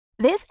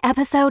This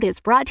episode is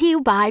brought to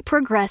you by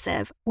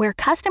Progressive, where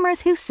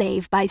customers who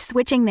save by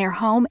switching their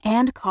home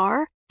and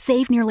car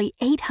save nearly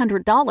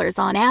 $800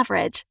 on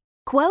average.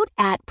 Quote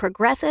at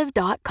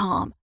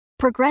Progressive.com.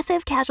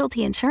 Progressive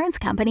Casualty Insurance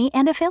Company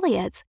and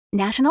Affiliates.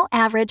 National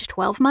average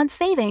 12-month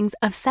savings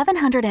of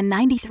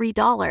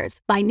 $793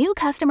 by new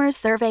customers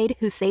surveyed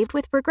who saved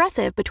with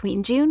Progressive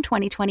between June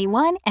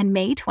 2021 and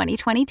May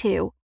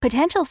 2022.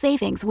 Potential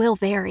savings will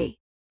vary.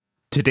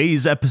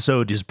 Today's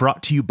episode is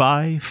brought to you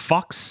by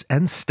Fox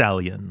and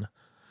Stallion.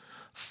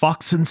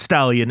 Fox and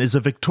Stallion is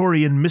a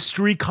Victorian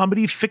mystery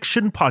comedy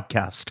fiction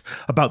podcast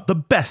about the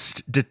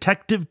best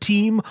detective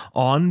team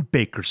on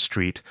Baker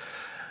Street.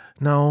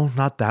 No,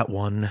 not that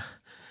one.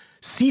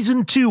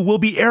 Season 2 will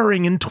be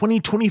airing in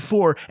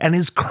 2024 and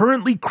is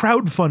currently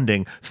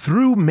crowdfunding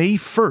through May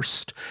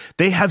 1st.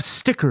 They have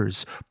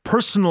stickers,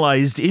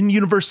 personalized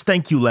in-universe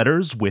thank you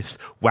letters with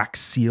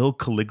wax seal,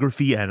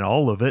 calligraphy, and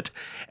all of it,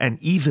 and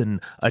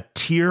even a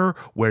tier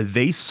where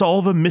they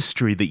solve a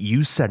mystery that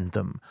you send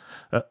them.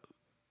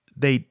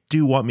 They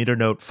do want me to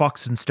note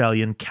Fox and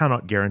Stallion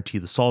cannot guarantee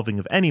the solving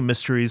of any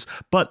mysteries,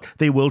 but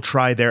they will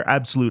try their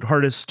absolute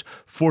hardest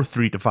for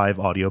 3 to 5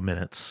 audio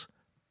minutes.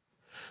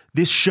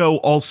 This show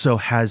also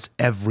has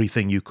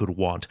everything you could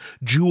want: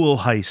 jewel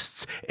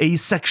heists,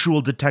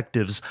 asexual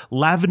detectives,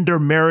 lavender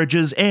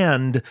marriages,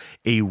 and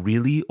a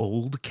really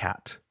old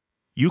cat.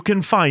 You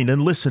can find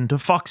and listen to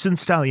Fox and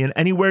Stallion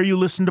anywhere you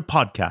listen to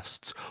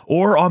podcasts,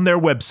 or on their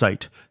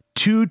website,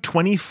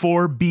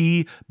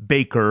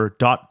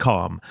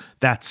 224bbaker.com.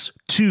 That's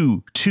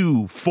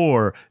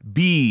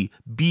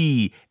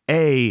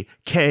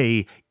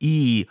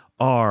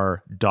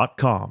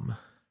 224bbaker.com.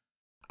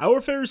 Our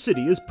Fair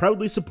City is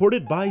proudly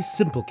supported by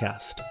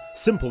Simplecast.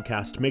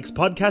 Simplecast makes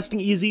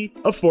podcasting easy,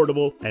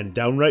 affordable, and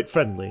downright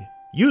friendly.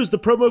 Use the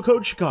promo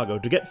code Chicago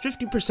to get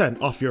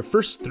 50% off your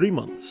first 3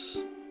 months.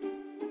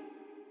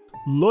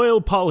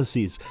 Loyal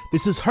Policies.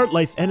 This is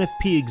Heartlife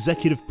NFP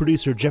executive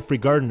producer Jeffrey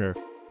Gardner.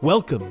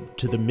 Welcome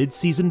to the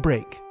mid-season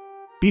break.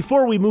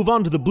 Before we move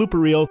on to the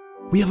blooper reel,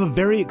 we have a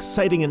very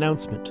exciting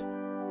announcement.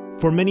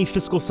 For many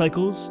fiscal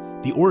cycles,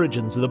 the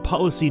origins of the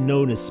policy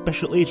known as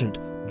Special Agent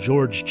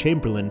George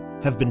Chamberlain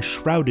have been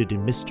shrouded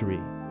in mystery.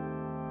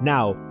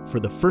 Now,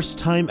 for the first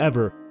time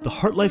ever, the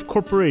Heartlife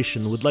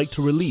Corporation would like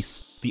to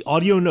release the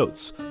audio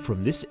notes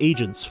from this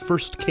agent's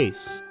first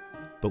case,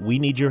 but we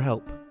need your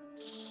help.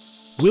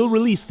 We'll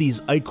release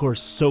these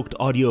Ichor-soaked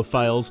audio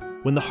files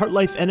when the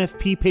Heartlife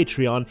NFP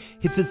Patreon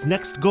hits its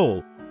next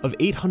goal of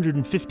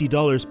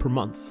 $850 per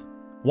month.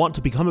 Want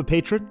to become a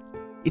patron?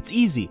 It's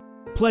easy.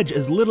 Pledge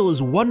as little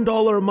as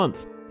 $1 a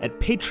month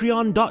at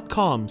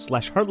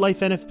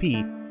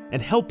patreon.com/HeartlifeNFP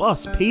and help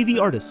us pay the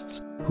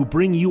artists who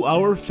bring you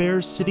Our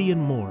Fair City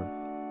and more.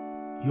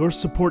 Your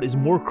support is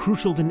more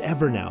crucial than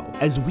ever now.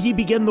 As we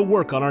begin the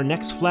work on our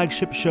next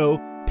flagship show,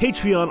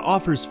 Patreon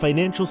offers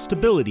financial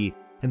stability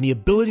and the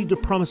ability to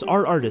promise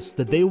our artists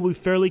that they will be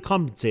fairly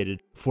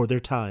compensated for their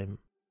time.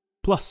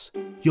 Plus,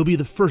 you'll be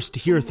the first to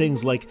hear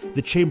things like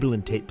the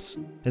Chamberlain tapes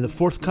and the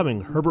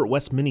forthcoming Herbert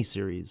West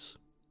miniseries.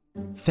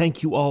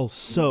 Thank you all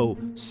so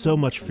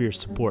much for your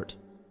support.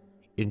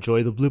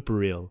 Enjoy the blooper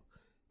reel.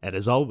 And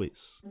as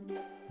always,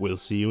 we'll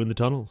see you in the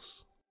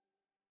tunnels.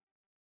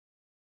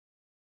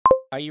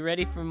 Are you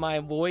ready for my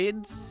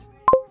voids?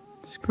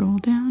 Scroll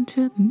down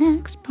to the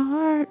next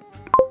part.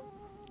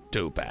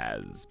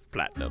 Topaz,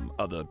 platinum,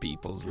 other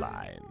people's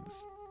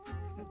lines.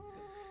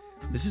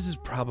 This is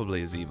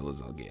probably as evil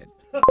as I'll get.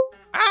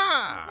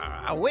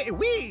 We,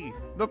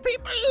 the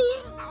people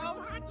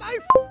of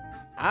Heartlife.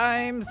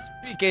 I'm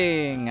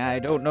speaking. I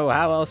don't know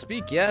how I'll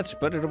speak yet,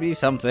 but it'll be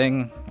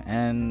something.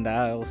 And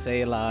I'll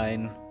say a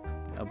line.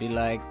 I'll be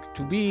like,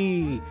 to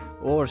be,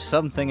 or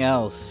something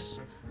else.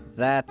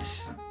 That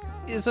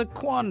is a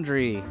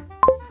quandary.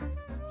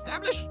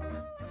 Establish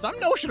some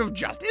notion of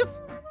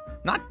justice.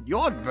 Not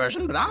your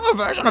version, but our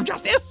version of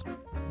justice.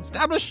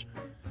 Establish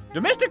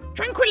domestic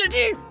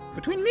tranquility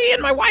between me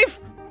and my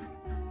wife.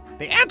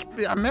 The ant,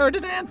 a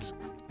merited ant.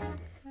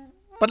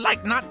 But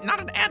like, not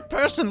an ant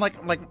person, like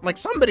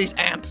somebody's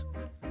ant.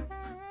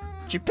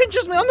 She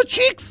pinches me on the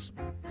cheeks,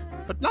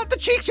 but not the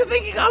cheeks you're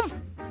thinking of.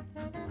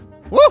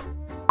 Woo!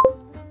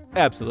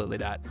 Absolutely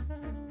not.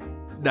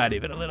 Not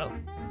even a little.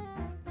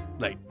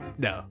 Like,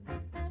 no.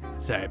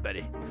 Sorry,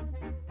 buddy.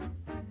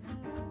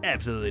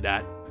 Absolutely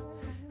not.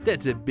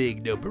 That's a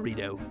big no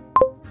burrito.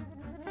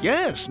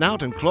 Yes,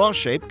 snout and claw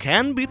shape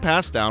can be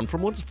passed down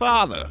from one's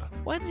father.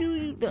 Why do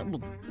you...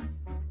 Boop.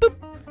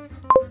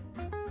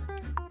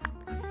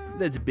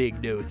 That's a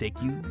big no, thank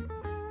you.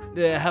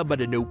 How about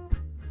a nope?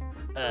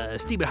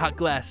 Steaming hot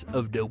glass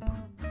of nope.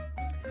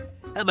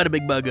 How about a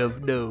big mug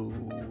of no,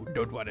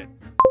 don't want it?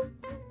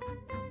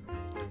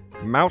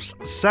 Mouse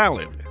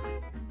salad.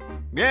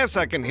 Yes,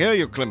 I can hear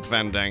you, Clint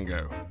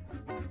Fandango.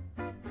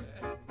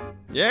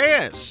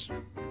 Yes.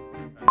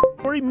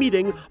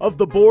 Meeting of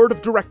the Board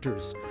of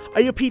Directors.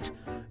 I repeat.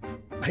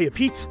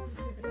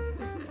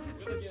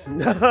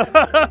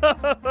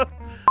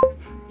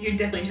 You're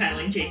definitely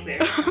channeling Jake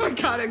there. Oh my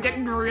god, I'm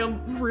getting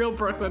real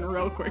Brooklyn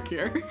real quick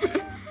here.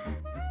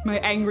 My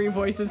angry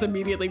voice is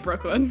immediately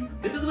Brooklyn.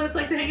 This is what it's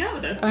like to hang out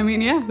with us. I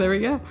mean, yeah, there we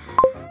go.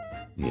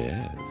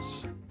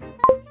 Yes.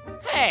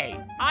 Hey,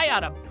 I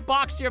oughta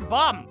box your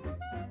bum.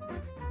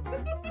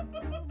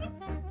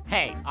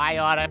 Hey, I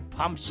oughta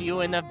punch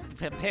you in the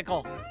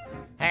pickle.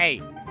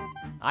 Hey,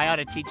 I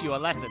oughta teach you a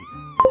lesson.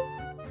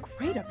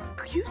 Great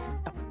acoustic.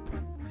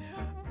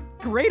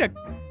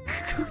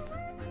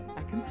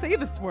 I can say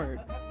this word.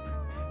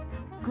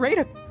 Great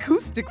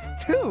acoustics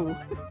too.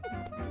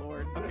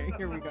 Lord, okay,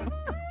 here we go.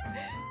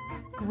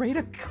 Great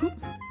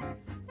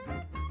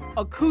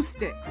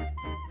acoustics.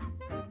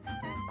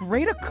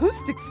 Great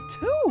acoustics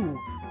too.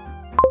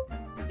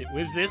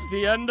 Was this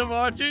the end of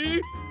our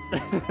tea?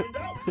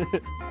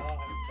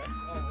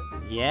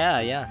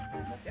 Yeah.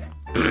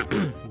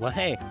 Well,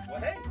 hey.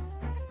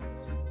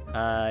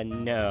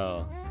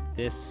 No.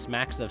 This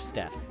smacks of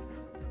Steph.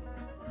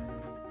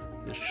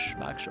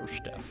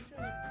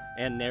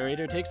 And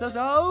narrator takes us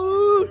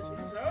out.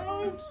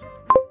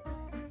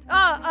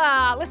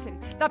 Listen,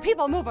 the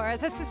People Mover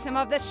is a system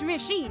of the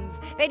machines.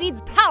 They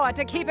needs power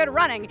to keep it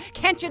running.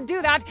 Can't you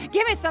do that?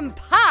 Give me some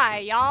pie,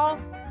 y'all.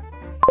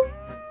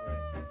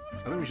 I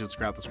think we should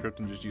scrap the script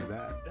and just use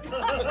that.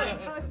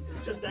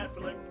 Just that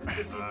for like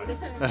 15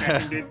 minutes.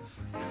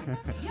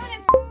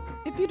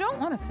 If you don't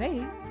want to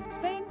say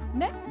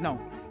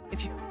no.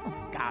 If you, oh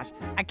gosh,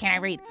 I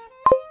can't read.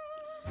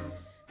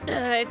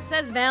 It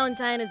says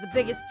Valentine is the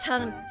biggest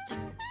tub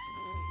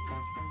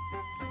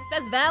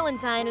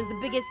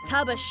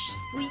of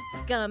sweet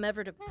scum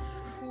ever to.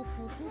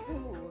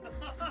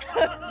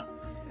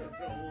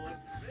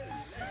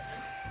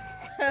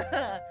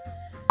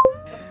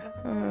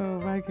 Oh,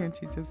 why can't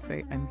you just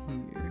say I'm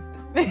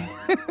here?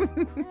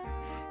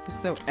 You're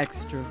so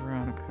extra,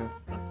 Veronica.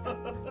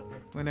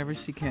 Whenever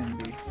she can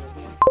be.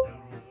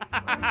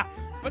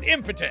 But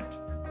impotent.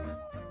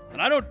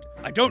 And I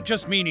don't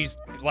just mean he's,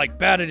 like,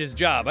 bad at his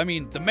job. I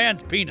mean, the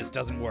man's penis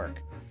doesn't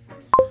work.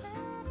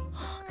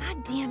 Oh,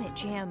 God damn it,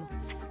 Jam.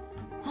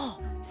 Oh,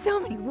 so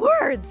many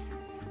words.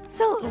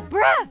 So little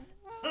breath.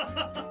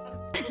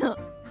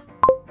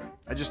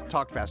 I just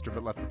talked faster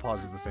but left the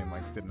pauses the same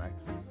length, didn't I?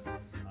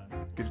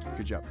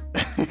 Good job.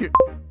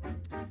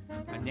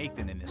 I'm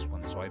Nathan in this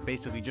one, so I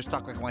basically just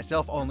talk like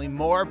myself, only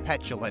more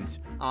petulant.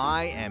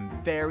 I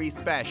am very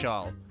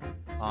special.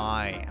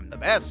 I am the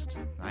best.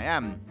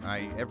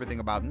 Everything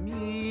about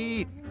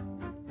me.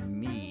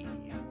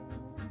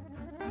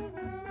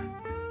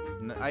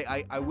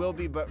 I will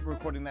be, but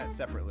recording that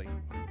separately.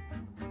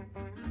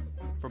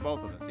 For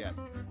both of us, yes.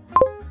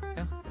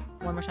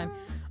 One more time.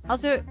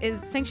 Also, is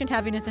sanctioned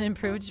happiness and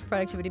improved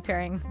productivity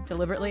pairing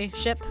deliberately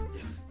ship?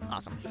 Yes.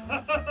 Awesome.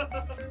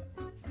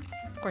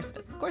 Of course it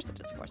is.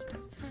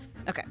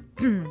 Okay.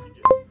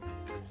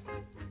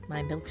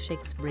 My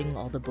milkshakes bring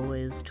all the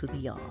boys to the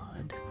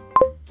yard.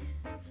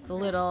 It's a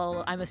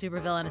little, I'm a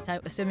supervillain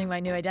assuming my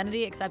new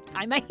identity, except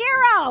I'm a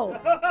hero!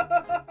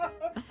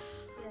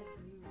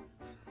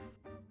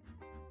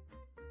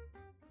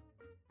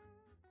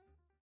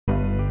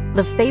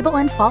 The Fable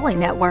and Folly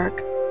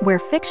Network, where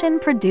fiction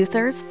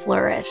producers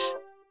flourish.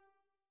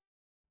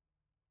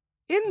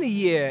 In the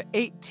year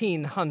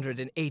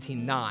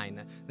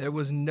 1889, there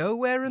was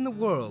nowhere in the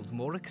world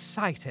more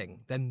exciting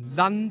than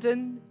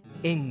London,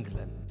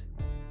 England.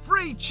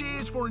 3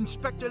 cheers for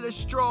Inspector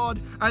Lestrade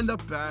and the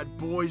bad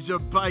boys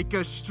of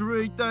Baker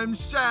Street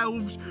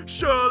themselves,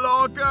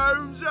 Sherlock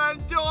Holmes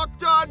and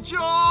Dr.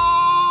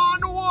 John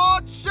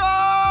Watson!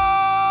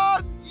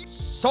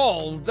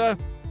 Solved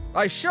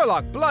by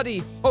Sherlock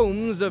Bloody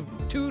Holmes of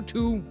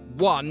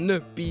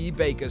 221B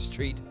Baker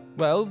Street.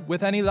 Well,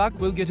 with any luck,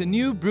 we'll get a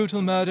new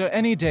brutal murder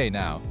any day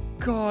now.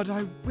 God,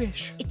 I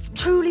wish. It's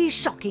truly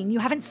shocking you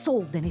haven't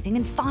solved anything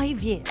in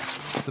 5 years.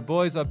 The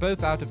boys are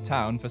both out of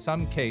town for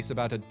some case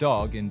about a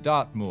dog in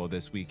Dartmoor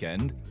this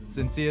weekend.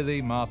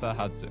 Sincerely, Martha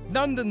Hudson.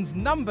 London's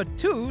number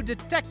 2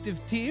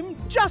 detective team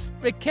just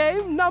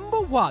became number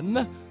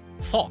 1.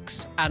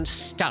 Fox and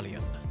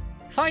Stallion.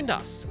 Find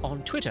us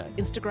on Twitter,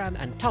 Instagram,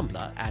 and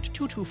Tumblr at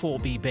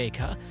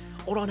 224bbaker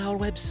or on our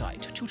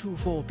website,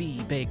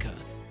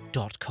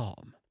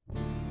 224bbaker.com.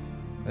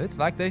 It's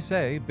like they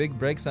say, big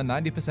breaks are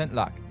 90%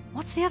 luck.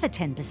 What's the other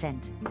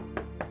 10%?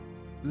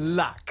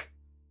 Luck.